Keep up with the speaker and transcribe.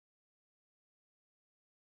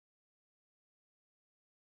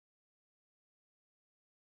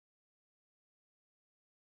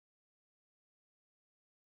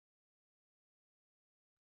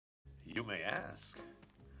You may ask,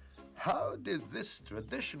 how did this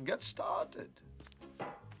tradition get started?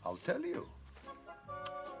 I'll tell you.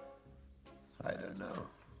 I don't know.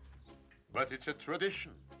 But it's a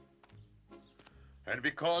tradition. And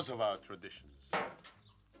because of our traditions,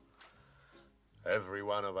 every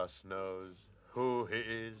one of us knows who he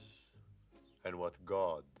is and what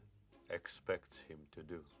God expects him to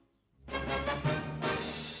do.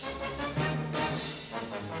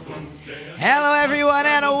 Hello, everyone,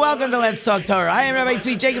 and welcome to Let's Talk Torah. I am Rabbi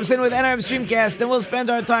Tzvi Jacobson with NRM Streamcast, and we'll spend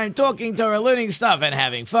our time talking Torah, learning stuff, and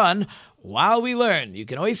having fun while we learn. You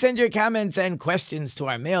can always send your comments and questions to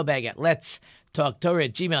our mailbag at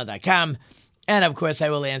letstalktorah@gmail.com, and of course, I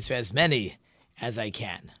will answer as many as I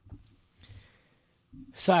can.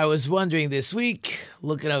 So I was wondering this week,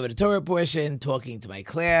 looking over the Torah portion, talking to my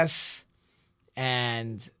class,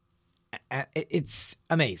 and it's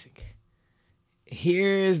amazing.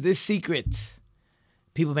 Here's the secret.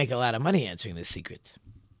 People make a lot of money answering this secret.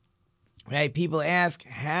 Right? People ask,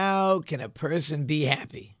 how can a person be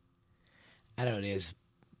happy? I don't know,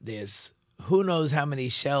 there's who knows how many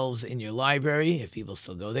shelves in your library, if people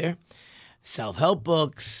still go there. Self-help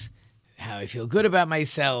books, how I feel good about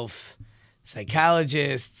myself,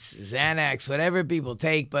 psychologists, Xanax, whatever people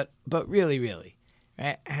take, but really,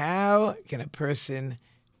 right? How can a person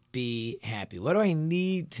be happy? What do I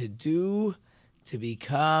need to do to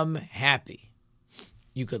become happy?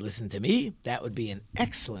 You could listen to me. That would be an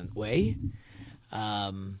excellent way.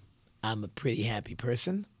 I'm a pretty happy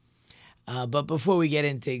person. But before we get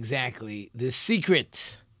into exactly the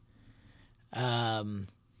secret, we got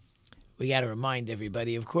to remind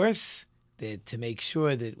everybody, of course, that to make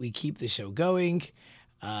sure that we keep the show going.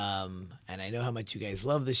 And I know how much you guys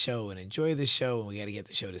love the show and enjoy the show, and we got to get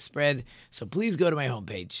the show to spread. So please go to my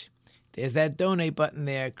homepage. There's that donate button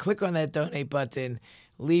there. Click on that donate button.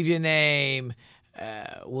 Leave your name.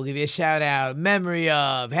 We'll give you a shout out. Memory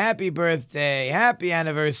of, happy birthday, happy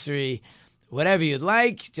anniversary, whatever you'd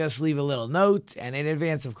like. Just leave a little note. And in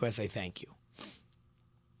advance, of course, I thank you.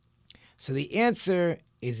 So the answer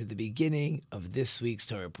is at the beginning of this week's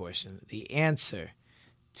Torah portion. The answer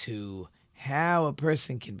to how a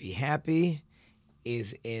person can be happy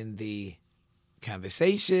is in the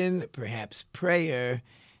conversation, perhaps prayer,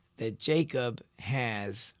 that Jacob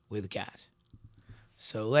has with God.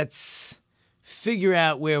 So let's figure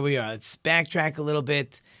out where we are. Let's backtrack a little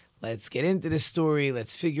bit. Let's get into the story.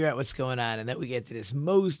 Let's figure out what's going on. And then we get to this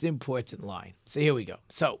most important line. So here we go.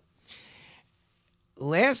 So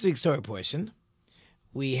last week's Torah portion,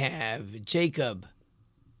 we have Jacob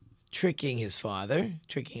tricking his father,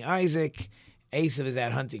 tricking Isaac. Esav is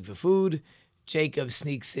out hunting for food. Jacob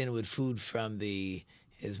sneaks in with food from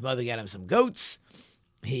his mother got him some goats.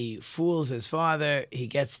 He fools his father. He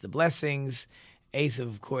gets the blessings. Esav,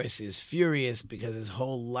 of course, is furious because his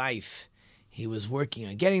whole life he was working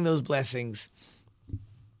on getting those blessings.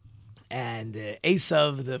 And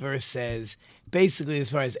Esav, the verse says, basically,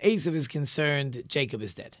 as far as Esav is concerned, Jacob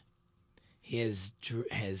is dead. He has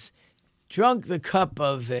drunk the cup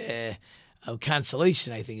of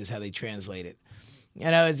consolation, I think is how they translate it.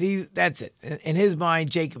 That's it. In his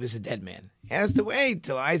mind, Jacob is a dead man. He has to wait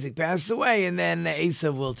till Isaac passes away, and then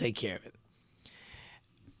Esav will take care of it.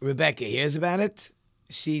 Rebecca hears about it.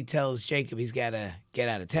 She tells Jacob he's got to get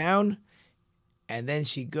out of town. And then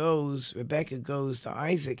Rebecca goes to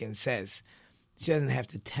Isaac and says, she doesn't have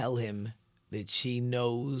to tell him that she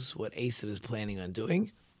knows what Esav is planning on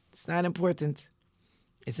doing. It's not important.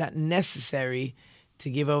 It's not necessary to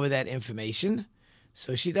give over that information.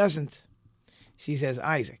 So she doesn't. She says,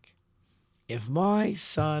 Isaac, if my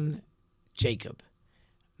son Jacob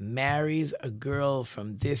marries a girl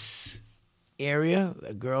from this area,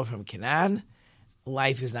 a girl from Canaan,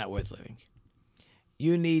 life is not worth living.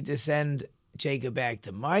 You need to send Jacob back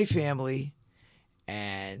to my family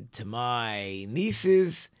and to my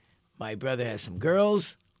nieces. My brother has some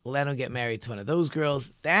girls. Let him get married to one of those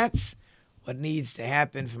girls. That's what needs to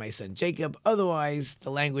happen for my son Jacob. Otherwise, the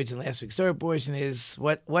language in last week's Torah portion is,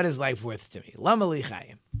 what is life worth to me? Lama li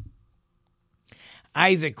chayim.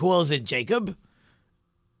 Isaac calls in Jacob,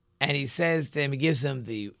 and he says to him, he gives him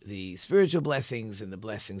the spiritual blessings and the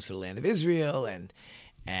blessings for the land of Israel,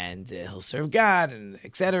 and he'll serve God, and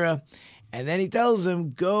etc. And then he tells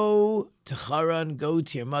him, go to Haran, go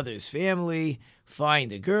to your mother's family,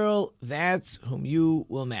 find a girl, that's whom you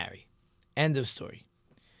will marry. End of story.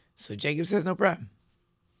 So Jacob says, no problem.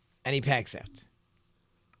 And he packs out.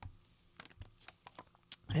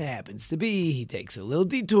 It happens to be, he takes a little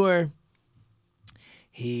detour.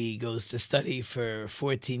 He goes to study for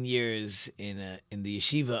 14 years in the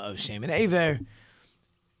yeshiva of Shem and Aver.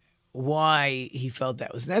 why he felt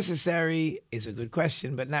that was necessary is a good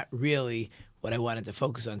question, but not really what I wanted to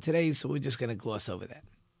focus on today, so we're just going to gloss over that.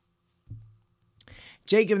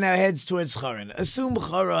 Jacob now heads towards Haran. Assume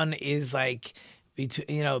Haran is like,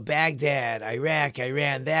 Baghdad, Iraq,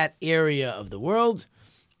 Iran, that area of the world,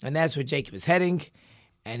 and that's where Jacob is heading,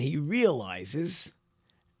 and he realizes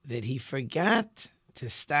that he forgot to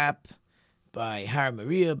stop by Har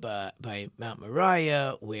Moriah, by Mount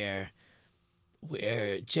Moriah, where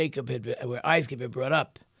Isaac had been brought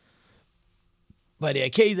up by the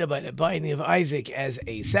Akedah, by the binding of Isaac as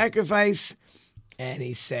a sacrifice. And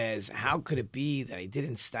he says, how could it be that I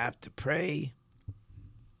didn't stop to pray?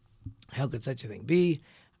 How could such a thing be?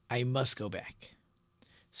 I must go back.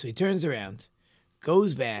 So he turns around,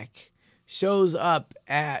 goes back, shows up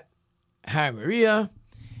at Har Moriah,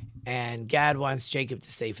 and God wants Jacob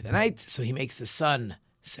to stay for the night, so he makes the sun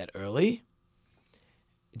set early.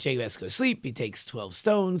 Jacob has to go to sleep. He takes 12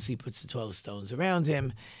 stones. He puts the 12 stones around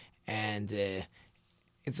him, and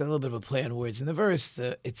it's a little bit of a play on words in the verse.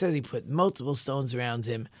 It says he put multiple stones around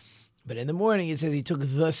him, but in the morning it says he took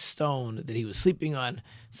the stone that he was sleeping on.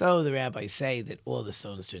 So the rabbis say that all the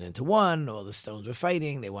stones turned into one. All the stones were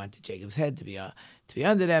fighting. They wanted Jacob's head to be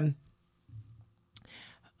under them.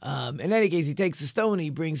 In any case, he takes the stone. He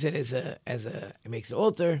brings it he makes an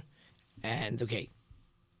altar, and okay,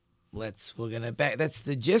 that's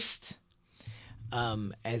the gist.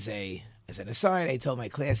 As an aside, I told my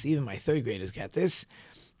class, even my third graders got this.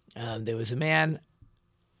 There was a man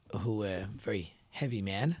a very heavy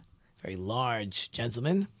man, very large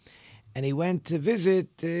gentleman, and he went to visit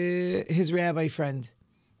his rabbi friend.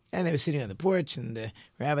 And they were sitting on the porch, and the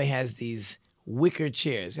rabbi has these wicker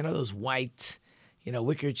chairs, those white,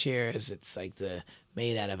 wicker chairs. It's like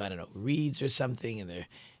made out of, reeds or something,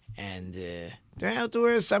 and they're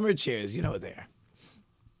outdoor summer chairs. You know what they are.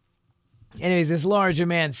 Anyways, this larger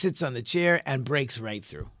man sits on the chair and breaks right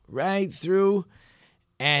through,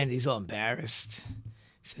 and he's all embarrassed.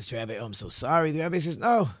 He says to the rabbi, "Oh, I'm so sorry." The rabbi says,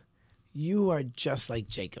 "No, you are just like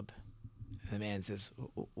Jacob." And the man says,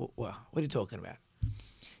 "What are you talking about?"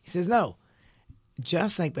 He says, "No,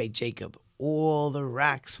 just like by Jacob, all the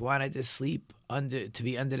rocks wanted to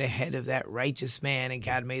be under the head of that righteous man, and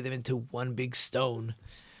God made them into one big stone.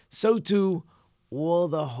 So too, all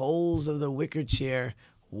the holes of the wicker chair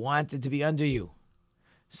wanted to be under you.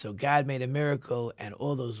 So God made a miracle, and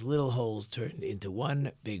all those little holes turned into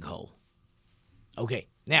one big hole." Okay,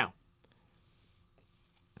 now,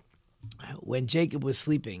 when Jacob was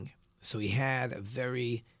sleeping, so he had a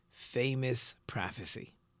very famous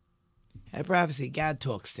prophecy. And a prophecy, God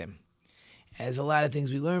talks to him. There's a lot of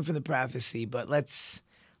things we learn from the prophecy, but let's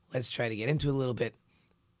try to get into it a little bit.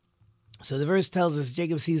 So the verse tells us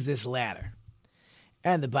Jacob sees this ladder,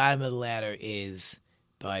 and the bottom of the ladder is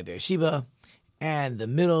by Beersheba, and the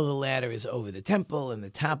middle of the ladder is over the temple, and the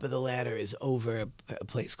top of the ladder is over a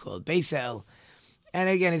place called Beis El. And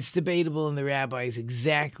again, it's debatable in the rabbis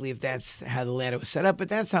exactly if that's how the ladder was set up, but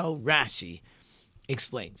that's how Rashi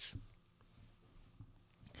explains.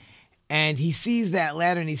 And he sees that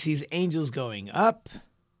ladder, and he sees angels going up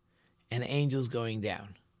and angels going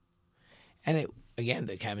down. And again,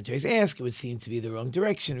 the commentaries ask, it would seem to be the wrong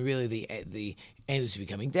direction. Really, the angels should be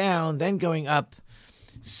coming down, then going up.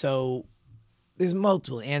 So there's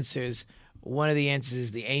multiple answers. One of the answers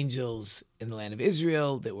is the angels in the land of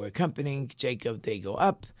Israel that were accompanying Jacob, they go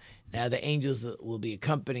up. Now the angels that will be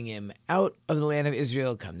accompanying him out of the land of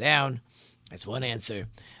Israel come down. That's one answer.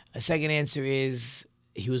 A second answer is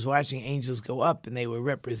he was watching angels go up, and they were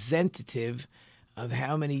representative of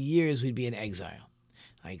how many years we'd be in exile.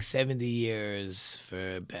 Like 70 years for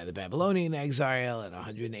the Babylonian exile and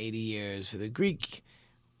 180 years for the Greek.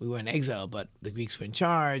 We were in exile, but the Greeks were in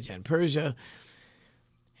charge, and Persia.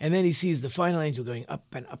 And then he sees the final angel going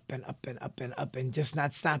up and up and up and up and up and just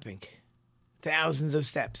not stopping. Thousands of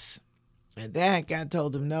steps. And that, God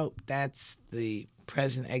told him, no, that's the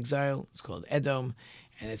present exile. It's called Edom,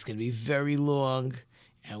 and it's going to be very long.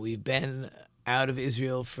 And we've been out of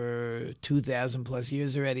Israel for 2,000 plus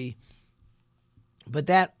years already. But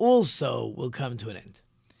that also will come to an end.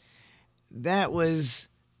 That was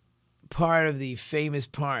part of the famous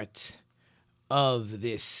part of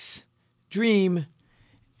this dream.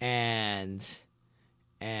 And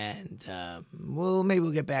maybe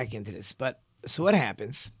we'll get back into this. But so what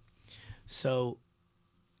happens? So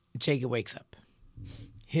Jacob wakes up.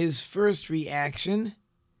 His first reaction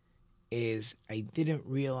is, I didn't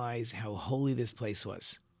realize how holy this place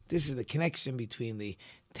was. This is the connection between the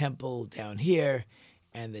temple down here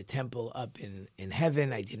and the temple up in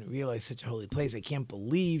heaven. I didn't realize such a holy place. I can't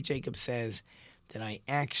believe, Jacob says, that I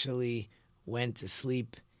actually went to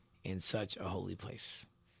sleep in such a holy place.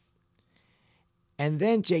 And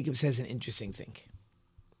then Jacob says an interesting thing.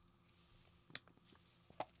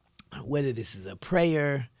 Whether this is a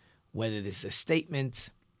prayer, whether this is a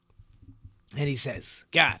statement. And he says,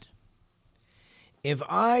 God, if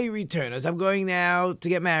I return, as I'm going now to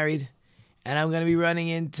get married, and I'm going to be running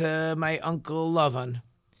into my uncle Lavan,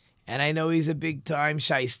 and I know he's a big-time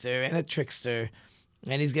shyster and a trickster,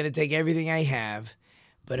 and he's going to take everything I have.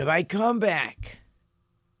 But if I come back,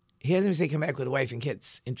 he doesn't even say come back with a wife and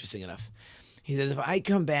kids, interesting enough. He says, if I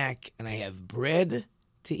come back and I have bread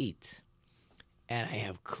to eat, and I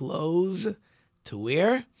have clothes to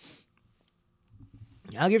wear,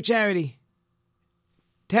 I'll give charity.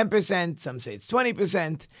 10%, some say it's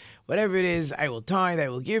 20%, whatever it is, I will tithe, I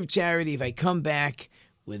will give charity if I come back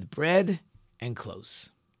with bread and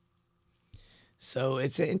clothes. So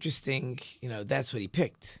it's an interesting, that's what he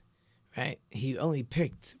picked, right? He only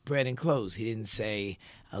picked bread and clothes. He didn't say,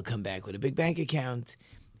 I'll come back with a big bank account.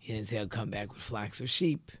 He didn't say, I'll come back with flocks of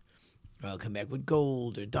sheep, or I'll come back with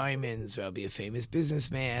gold or diamonds, or I'll be a famous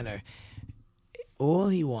businessman. Or all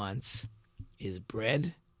he wants is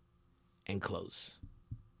bread and clothes.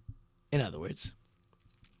 In other words,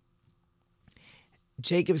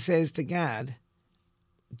 Jacob says to God,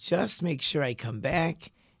 just make sure I come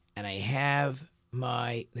back and I have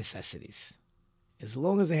my necessities. As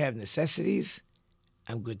long as I have necessities,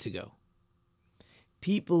 I'm good to go.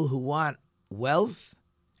 People who want wealth,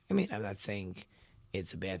 I'm not saying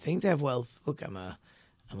it's a bad thing to have wealth. Look, I'm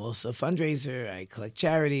also a fundraiser. I collect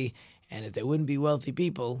charity. And if there wouldn't be wealthy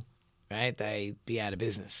people, right, I'd be out of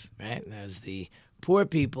business, right? And as the poor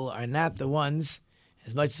people are not the ones,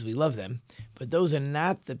 as much as we love them, but those are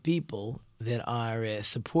not the people that are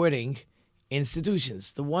supporting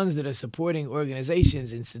institutions. The ones that are supporting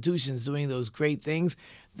organizations, institutions doing those great things,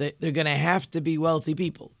 they're going to have to be wealthy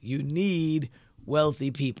people. You need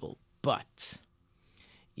wealthy people, but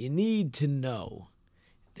you need to know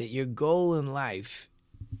that your goal in life,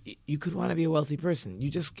 you could want to be a wealthy person. You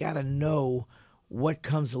just got to know what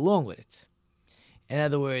comes along with it. In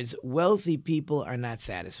other words, wealthy people are not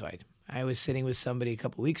satisfied. I was sitting with somebody a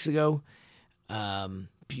couple weeks ago,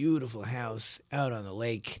 beautiful house out on the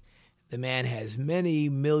lake. The man has many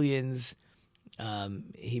millions.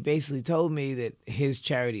 He basically told me that his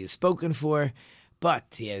charity is spoken for, but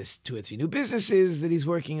he has 2 or 3 new businesses that he's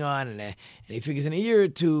working on, and he figures in a year or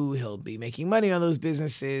 2 he'll be making money on those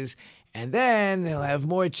businesses, and then he'll have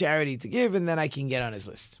more charity to give, and then I can get on his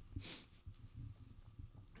list.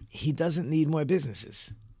 He doesn't need more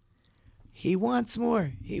businesses. He wants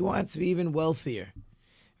more. He wants to be even wealthier,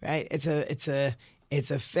 right? It's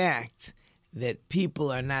a fact that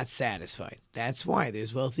people are not satisfied. That's why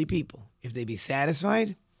there's wealthy people. If they'd be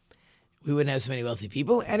satisfied, we wouldn't have so many wealthy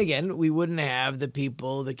people. And again, we wouldn't have the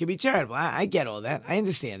people that could be charitable. I get all that. I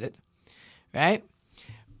understand it, right?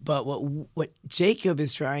 But what Jacob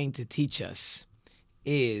is trying to teach us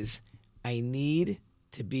is I need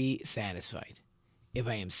to be satisfied. If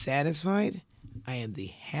I am satisfied, I am the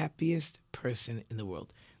happiest person in the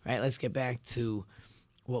world, right? Let's get back to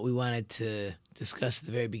what we wanted to discuss at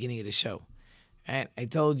the very beginning of the show, right? I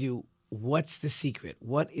told you, what's the secret?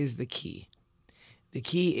 What is the key? The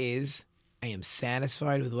key is I am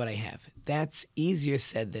satisfied with what I have. That's easier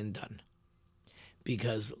said than done.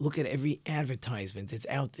 Because look at every advertisement that's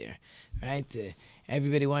out there, right?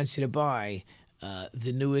 Everybody wants you to buy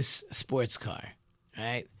the newest sports car,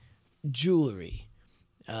 right? Jewelry,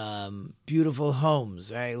 beautiful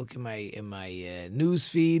homes, right? Look in my news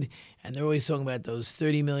feed, and they're always talking about those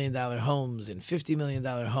 $30 million homes and $50 million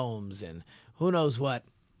homes and who knows what.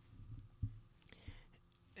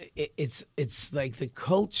 It's like the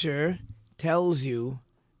culture tells you,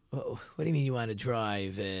 what do you mean you want to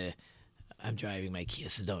drive? I'm driving my Kia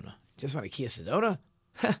Sedona. Just want a Kia Sedona?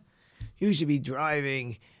 You should be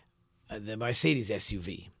driving the Mercedes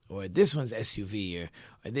SUV, or this one's SUV,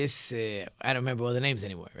 or this, I don't remember all the names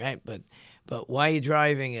anymore, right? But why are you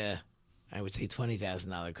driving I would say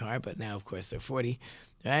 $20,000 car, but now, of course, they're $40,000,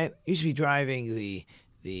 right? You should be driving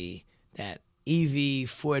that EV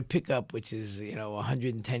Ford pickup, which is,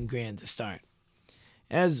 $110,000 to start.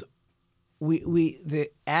 As the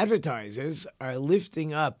advertisers are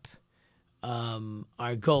lifting up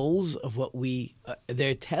our goals of what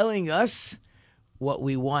they're telling us what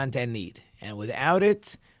we want and need. And without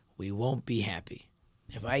it, we won't be happy.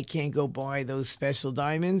 If I can't go buy those special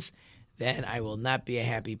diamonds, then I will not be a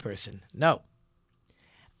happy person. No.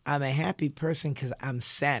 I'm a happy person because I'm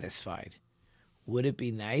satisfied. Would it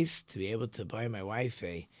be nice to be able to buy my wife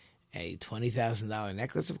a $20,000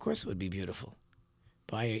 necklace? Of course it would be beautiful.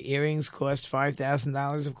 Buy her earrings cost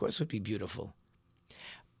 $5,000? Of course it would be beautiful.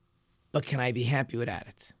 But can I be happy without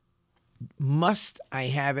it? Must I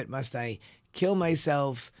have it? Must I kill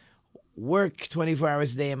myself, work 24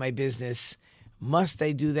 hours a day in my business? Must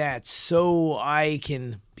I do that so I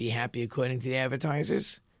can be happy according to the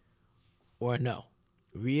advertisers? Or no?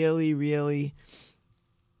 Really, really,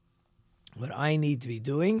 what I need to be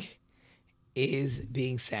doing is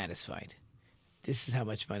being satisfied. This is how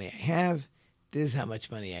much money I have. This is how much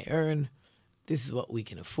money I earn. This is what we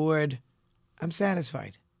can afford. I'm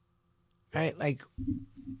satisfied. Right? Like,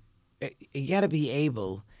 you got to be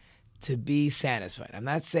able to be satisfied. I'm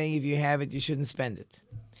not saying if you have it, you shouldn't spend it.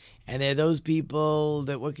 And there are those people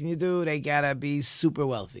that, what can you do? They got to be super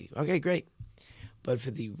wealthy. Okay, great. But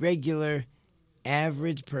for the regular,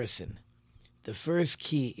 average person, the first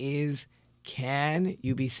key is, can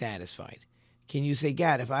you be satisfied? Can you say,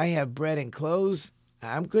 God, if I have bread and clothes,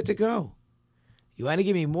 I'm good to go. You want to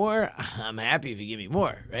give me more? I'm happy if you give me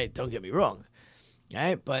more, right? Don't get me wrong.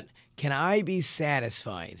 Right? But can I be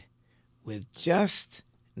satisfied with just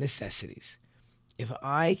necessities? If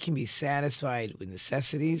I can be satisfied with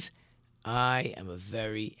necessities, I am a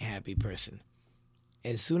very happy person.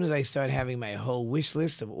 As soon as I start having my whole wish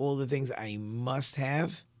list of all the things I must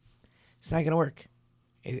have, it's not going to work.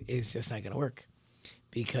 It's just not going to work.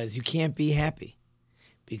 Because you can't be happy.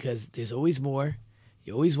 Because there's always more.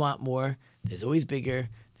 You always want more. There's always bigger.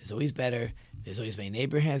 There's always better. There's always, my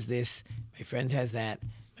neighbor has this. My friend has that.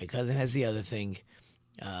 My cousin has the other thing.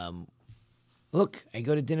 Look, I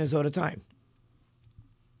go to dinners all the time.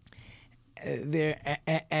 We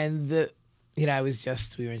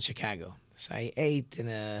were in Chicago. So I ate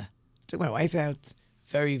took my wife out.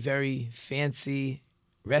 Very, very fancy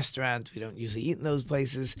restaurant. We don't usually eat in those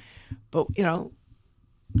places. But,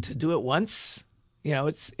 to do it once,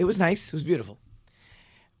 it was nice. It was beautiful.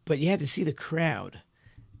 But you had to see the crowd.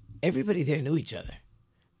 Everybody there knew each other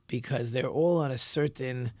because they're all on a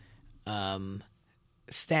certain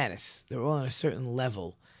status. They're all on a certain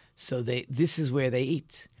level. So this is where they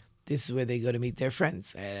eat. This is where they go to meet their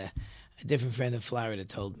friends. A different friend in Florida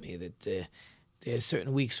told me that there are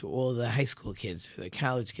certain weeks where all the high school kids or the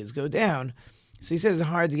college kids go down. So he says it's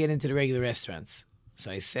hard to get into the regular restaurants.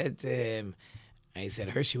 So I said to him,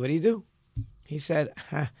 Hershey, what do you do? He said,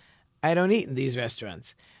 I don't eat in these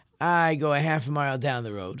restaurants. I go a half a mile down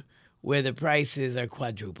the road where the prices are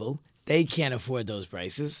quadruple. They can't afford those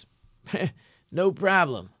prices. No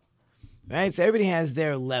problem. Right? So everybody has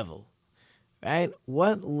their level. Right?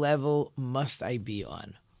 What level must I be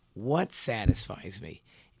on? What satisfies me?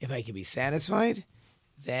 If I can be satisfied,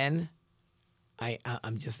 then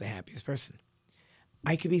I'm just the happiest person.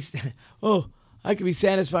 I could be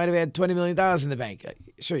satisfied if I had $20 million in the bank.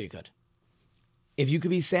 Sure you could. If you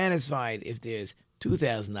could be satisfied if there's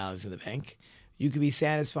 $2,000 in the bank, you could be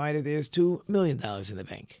satisfied if there's $2 million in the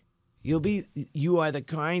bank. You are the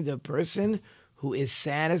kind of person who is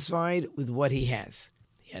satisfied with what he has.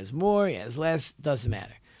 He has more, he has less, doesn't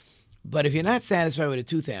matter. But if you're not satisfied with a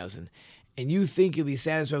 2,000 and you think you'll be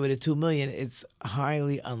satisfied with a 2 million, it's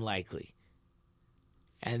highly unlikely.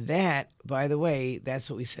 And that, by the way, that's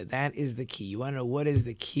what we said. That is the key. You want to know what is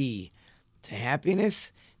the key to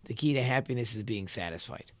happiness? The key to happiness is being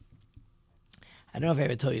satisfied. I don't know if I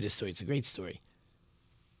ever told you this story. It's a great story.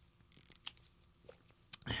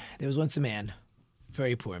 There was once a man,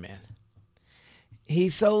 very poor man. He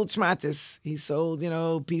sold schmatis. He sold,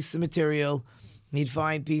 pieces of material. He'd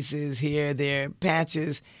find pieces here, there,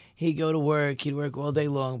 patches. He'd go to work. He'd work all day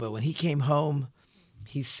long. But when he came home,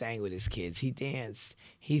 he sang with his kids. He danced.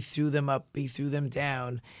 He threw them up. He threw them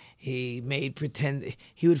down. He made pretend.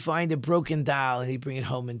 He would find a broken doll and he'd bring it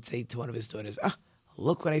home and say to one of his daughters,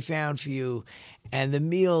 look what I found for you. And the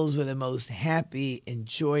meals were the most happy,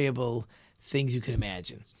 enjoyable things you could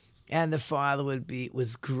imagine. And the father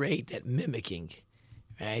was great at mimicking,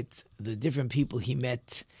 right? The different people he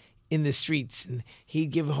met in the streets. And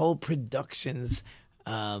he'd give whole productions,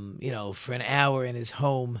 for an hour in his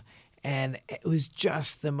home. And it was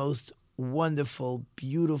just the most wonderful,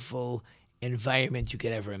 beautiful environment you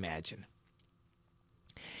could ever imagine.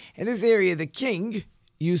 In this area, the king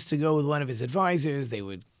used to go with one of his advisors. They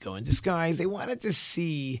would go in disguise. They wanted to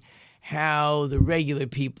see how the regular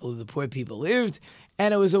people, the poor people, lived.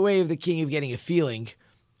 And it was a way of the king of getting a feeling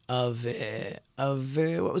of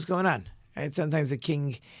what was going on. Right? Sometimes the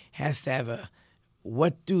king has to have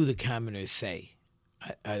what do the commoners say?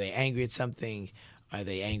 Are they angry at something? Are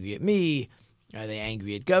they angry at me? Are they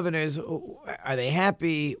angry at governors? Are they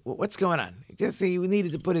happy? What's going on? Just he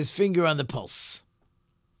needed to put his finger on the pulse.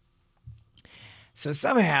 So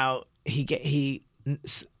somehow he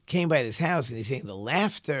came by this house and he's hearing the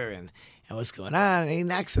laughter and what's going on. And he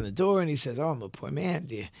knocks on the door and he says, I'm a poor man.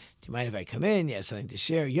 Do you mind if I come in? You have something to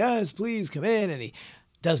share? Yes, please come in. And he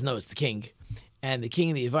doesn't know it's the king. And the king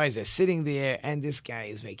and the advisor are sitting there, and this guy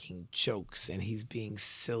is making jokes, and he's being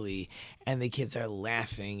silly, and the kids are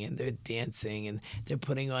laughing, and they're dancing, and they're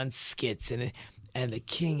putting on skits, and the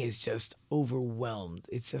king is just overwhelmed.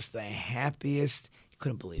 It's just the happiest. He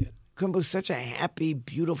couldn't believe it. Couldn't believe such a happy,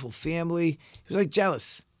 beautiful family. He was like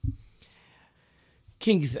jealous.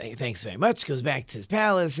 King thanks very much, goes back to his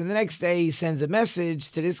palace, and the next day he sends a message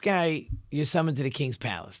to this guy, you're summoned to the king's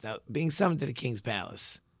palace. Now, being summoned to the king's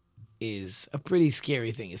palace is a pretty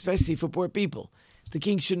scary thing, especially for poor people. The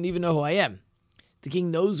king shouldn't even know who I am. The king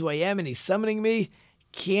knows who I am, and he's summoning me.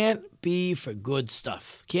 Can't be for good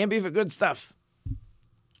stuff. Can't be for good stuff.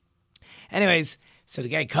 Anyways, so the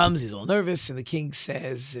guy comes, he's all nervous, and the king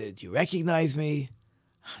says, do you recognize me?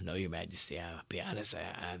 No, your majesty, I'll be honest,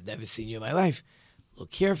 I've never seen you in my life. Look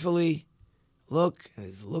carefully, look, and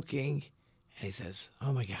he's looking, and he says,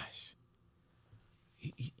 oh my gosh,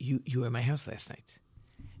 you were in my house last night.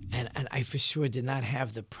 And I for sure did not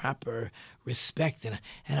have the proper respect, and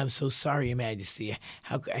I'm so sorry, Your Majesty.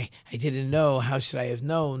 I didn't know. How should I have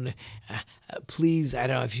known? Please, I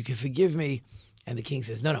don't know if you could forgive me. And the king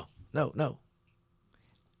says, No.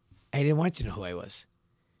 I didn't want you to know who I was.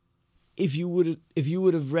 If you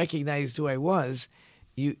would have recognized who I was,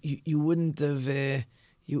 you wouldn't have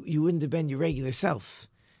you wouldn't have been your regular self.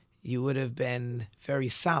 You would have been very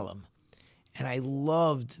solemn, and I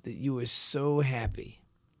loved that you were so happy.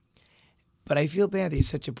 But I feel bad that you're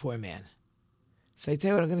such a poor man. So I tell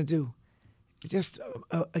you what I'm going to do. Just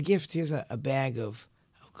a gift. Here's a bag of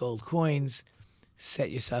gold coins.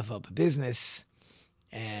 Set yourself up a business,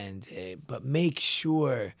 but make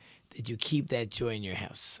sure that you keep that joy in your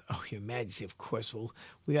house. Oh, Your Majesty, of course.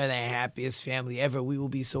 We are the happiest family ever. We will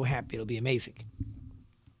be so happy. It'll be amazing.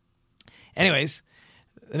 Anyways,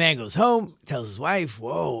 the man goes home, tells his wife,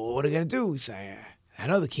 whoa, what are we going to do? He says, I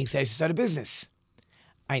know the king said I should start a business.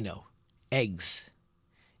 I know. Eggs.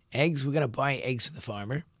 We're going to buy eggs from the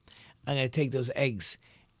farmer. I'm going to take those eggs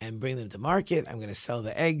and bring them to market. I'm going to sell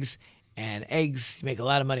the eggs. And eggs, you make a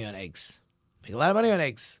lot of money on eggs.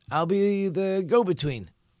 I'll be the go-between.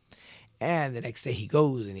 And the next day he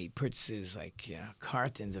goes and he purchases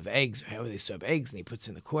cartons of eggs, or however they store up eggs, and he puts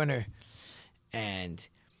it in the corner. And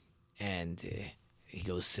he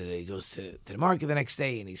goes to the market the next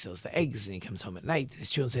day and he sells the eggs, and he comes home at night. And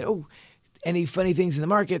his children say, oh, any funny things in the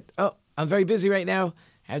market? Oh, I'm very busy right now.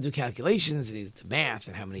 I have to do calculations and the math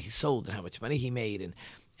and how many he sold and how much money he made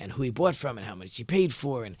and who he bought from and how much he paid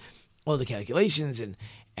for and all the calculations,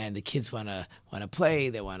 and the kids want to play,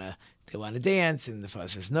 they want to dance, and the father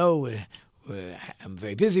says, no, I'm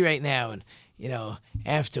very busy right now. And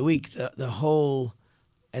after a week, the whole,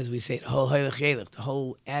 as we say, the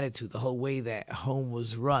whole attitude, the whole way that home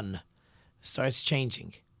was run starts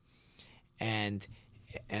changing. And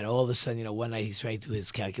all of a sudden, one night he's trying to do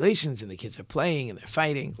his calculations, and the kids are playing and they're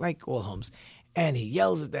fighting, like all homes. And he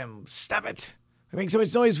yells at them, "Stop it! We're making so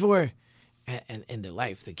much noise for." And in their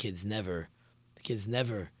life, the kids never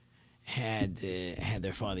had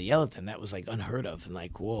their father yell at them. That was unheard of, and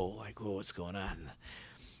whoa, what's going on?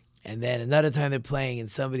 And then another time they're playing,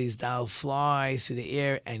 and somebody's doll flies through the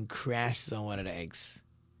air and crashes on one of the eggs,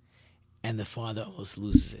 and the father almost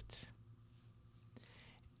loses it.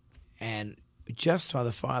 And just while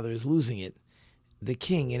the father is losing it, the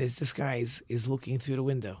king, in his disguise, is looking through the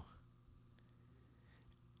window.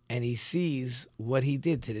 And he sees what he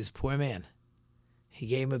did to this poor man. He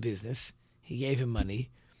gave him a business, he gave him money,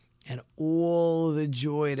 and all the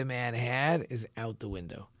joy the man had is out the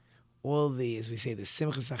window. All the, as we say, the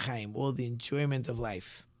simchas hachaim, all the enjoyment of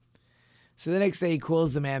life. So the next day he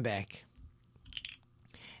calls the man back.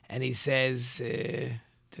 And he says, to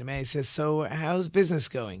the man, he says, so how's business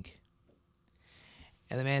going?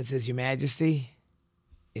 And the man says, Your Majesty,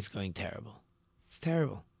 it's going terrible. It's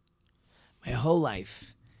terrible. My whole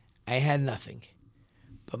life, I had nothing.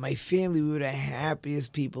 But my family, we were the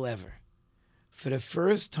happiest people ever. For the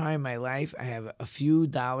first time in my life, I have a few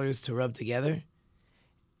dollars to rub together,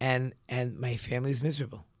 and my family's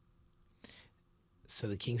miserable. So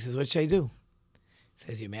the king says, what should I do? He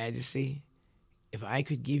says, Your Majesty, if I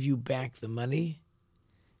could give you back the money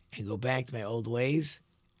and go back to my old ways,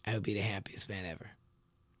 I would be the happiest man ever.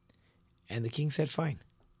 And the king said, fine.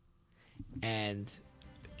 And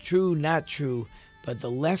true, not true, but the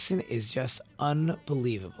lesson is just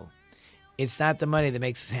unbelievable. It's not the money that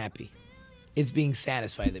makes us happy. It's being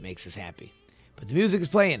satisfied that makes us happy. But the music is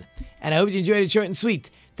playing, and I hope you enjoyed it short and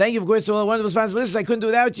sweet. Thank you, of course, to all the wonderful sponsors. Listeners, I couldn't do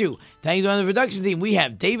without you. Thank you to the production team. We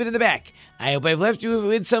have David in the back. I hope I've left you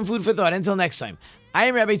with some food for thought. Until next time, I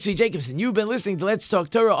am Rabbi Tzvi Jacobson. You've been listening to Let's Talk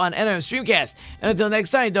Torah on NRM Streamcast. And until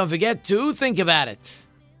next time, don't forget to think about it.